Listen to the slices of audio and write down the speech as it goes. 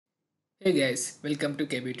Hey guys, welcome to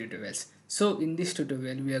KB Tutorials. So in this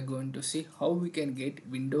tutorial we are going to see how we can get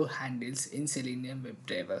window handles in Selenium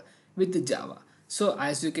WebDriver with Java. So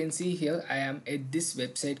as you can see here, I am at this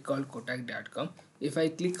website called kotak.com. If I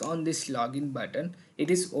click on this login button,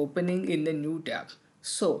 it is opening in the new tab.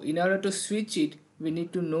 So in order to switch it, we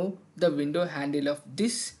need to know the window handle of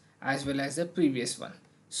this as well as the previous one.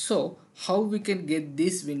 So how we can get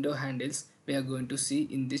these window handles, we are going to see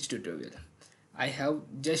in this tutorial. I have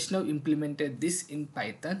just now implemented this in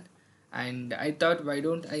Python, and I thought why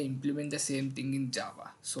don't I implement the same thing in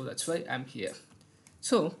Java. So that's why I'm here.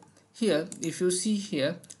 So here if you see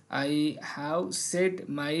here, I have set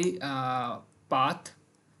my path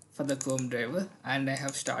for the Chrome driver and I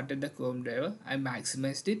have started the Chrome driver. I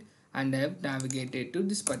maximized it and I have navigated to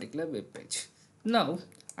this particular web page. Now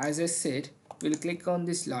as I said, we'll click on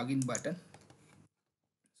this login button.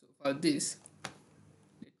 So for this,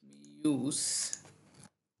 let me use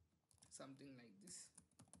something like this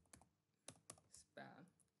spam.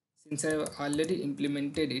 Since I've already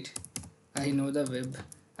implemented it, I know the web,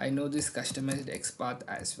 I know this customized XPath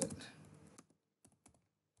as well.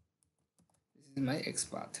 This is my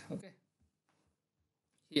XPath. Okay,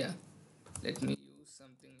 here let me use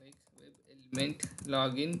something like web element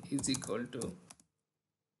login is equal to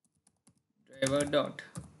driver dot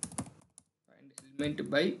find element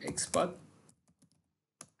by XPath.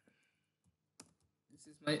 This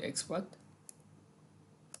is my XPath.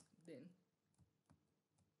 Then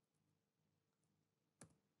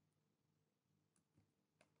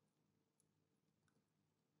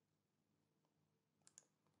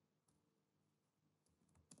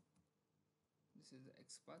this is the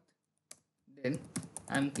XPath. Then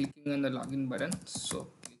I'm clicking on the login button, so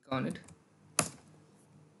click on it.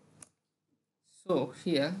 So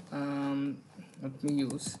here let me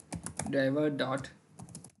use driver dot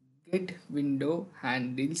get window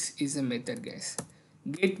handles is a method, guys.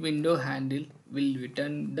 Get window handle will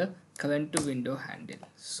return the current window handle.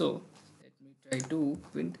 So let me try to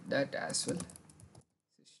print that as well.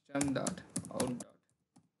 System dot out dot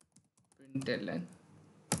println.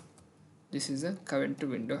 This is a current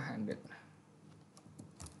window handle.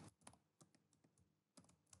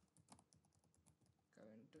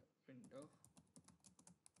 Current window handle.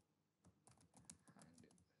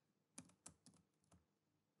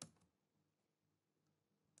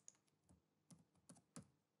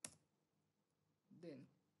 Then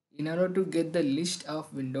in order to get the list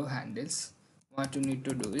of window handles, what you need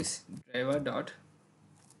to do is driver dot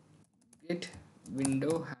get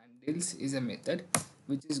window handles is a method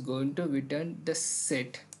which is going to return the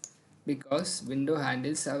set, because window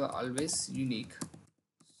handles are always unique.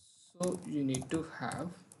 So you need to have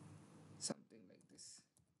something like this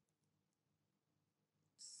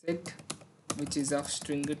set, which is of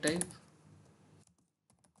string type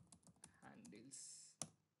handles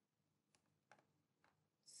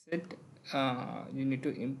set. You need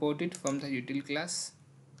to import it from the util class.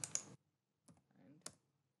 And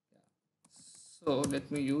so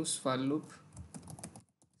let me use for loop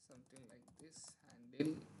something like this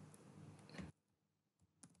handle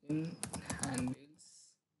in handles.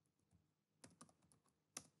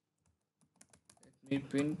 Let me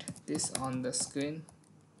print this on the screen.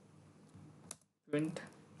 Print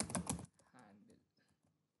handle.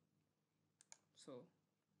 So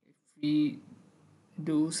if we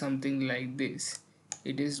do something like this,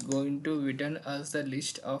 it is going to return us the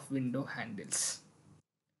list of window handles.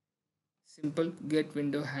 Simple get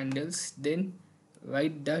window handles, then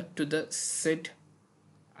write that to the set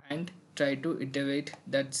and try to iterate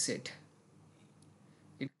that set.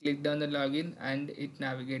 It clicked on the login and it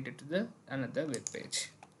navigated to the another web page.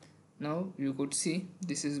 Now you could see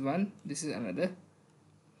this is one, this is another.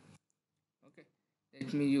 Okay,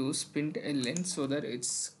 let me use println so that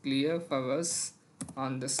it's clear for us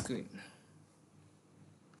on the screen.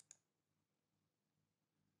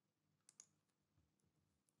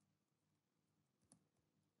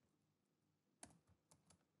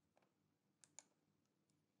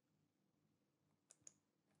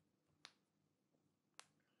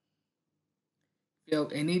 If you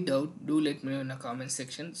have any doubt, do let me know in the comment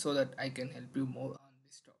section so that I can help you more on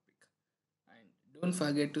this topic. And don't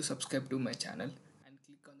forget to subscribe to my channel and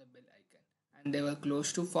click on the bell icon. And there were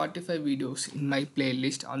close to 45 videos in my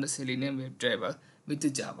playlist on the Selenium WebDriver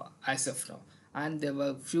with Java as of now. And there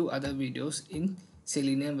were few other videos in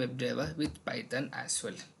Selenium WebDriver with Python as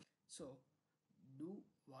well. So do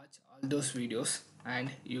watch all those videos and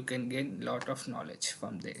you can gain lot of knowledge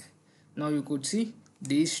from there. Now you could see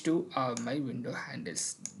these two are my window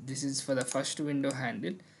handles. This is for the first window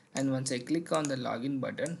handle, and once I click on the login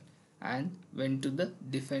button and went to the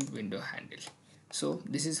different window handle. So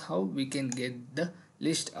this is how we can get the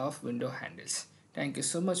list of window handles. Thank you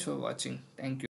so much for watching. Thank you.